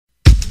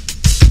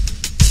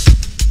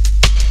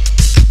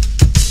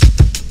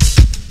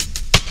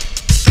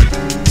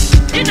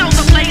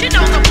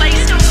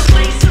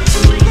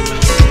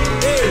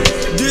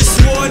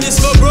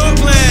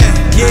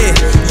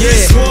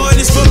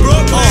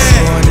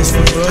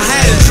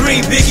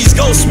Biggie's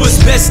ghost was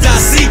best I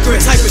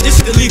secret. Type of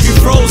dish to leave you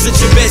froze at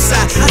your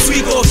bedside. I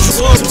tweak off the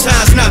wall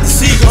sometimes, not the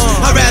secret.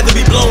 I'd rather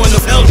be blowing the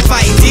hell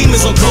fighting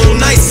demons on cold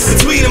nights.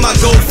 Between them I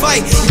go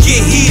fight and get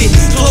heated.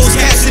 Closed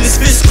caps in his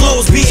fist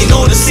closed, beating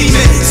on the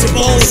cement. Some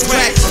bones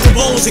crack, from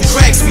bones and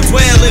cracks. We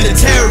dwell in a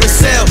terrorist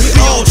cell. We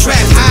all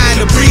trapped high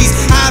in the breeze.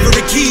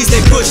 Ivory keys,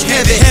 they push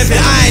heaven. The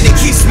iron that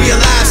keeps me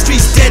alive.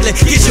 Streets deadly.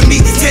 Get your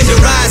meat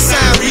tenderized.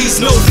 Sign reads,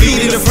 no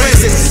feed in the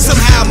presence.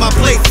 Somehow my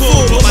plate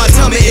full, but my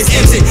tummy is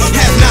empty.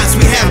 Have nots,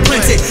 we have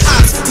plenty.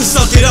 Ops to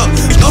suck it up.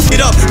 Up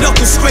it up,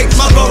 knuckles scrape.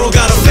 My burrow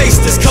got a face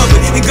that's covered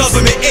in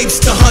government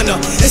apes to hunter.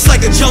 It's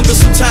like a jungle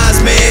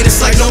sometimes, man.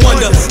 It's like no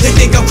wonder they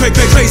think I'm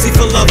crazy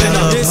for loving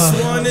her. This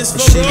one is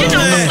for Brooklyn.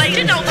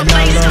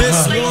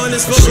 This one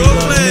is for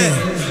Brooklyn.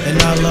 And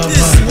I love her.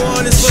 This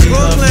one is for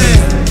Brooklyn.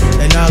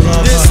 And I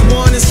love her. This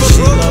one is for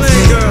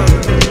Brooklyn, girl.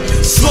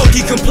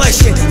 Smoky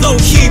complexion, low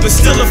key but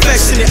still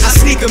affectionate. I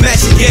sneak a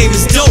matching game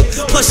is dope.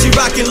 Plus she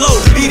rockin' low,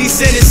 beauty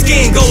scented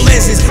skin, gold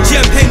lenses,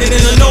 gem pendant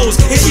in her nose,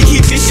 and she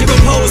keep this shit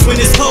composed when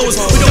it's posed.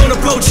 We don't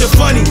approach her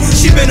funny.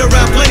 She been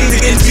around plenty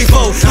of ends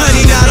before.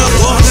 Honey not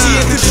up, she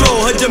in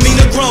control. Her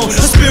demeanor grown,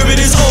 her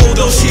spirit is old,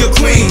 though she a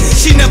queen.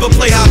 She never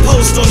play high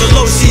post on the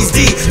low. She's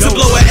deep to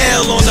blow a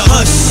L on the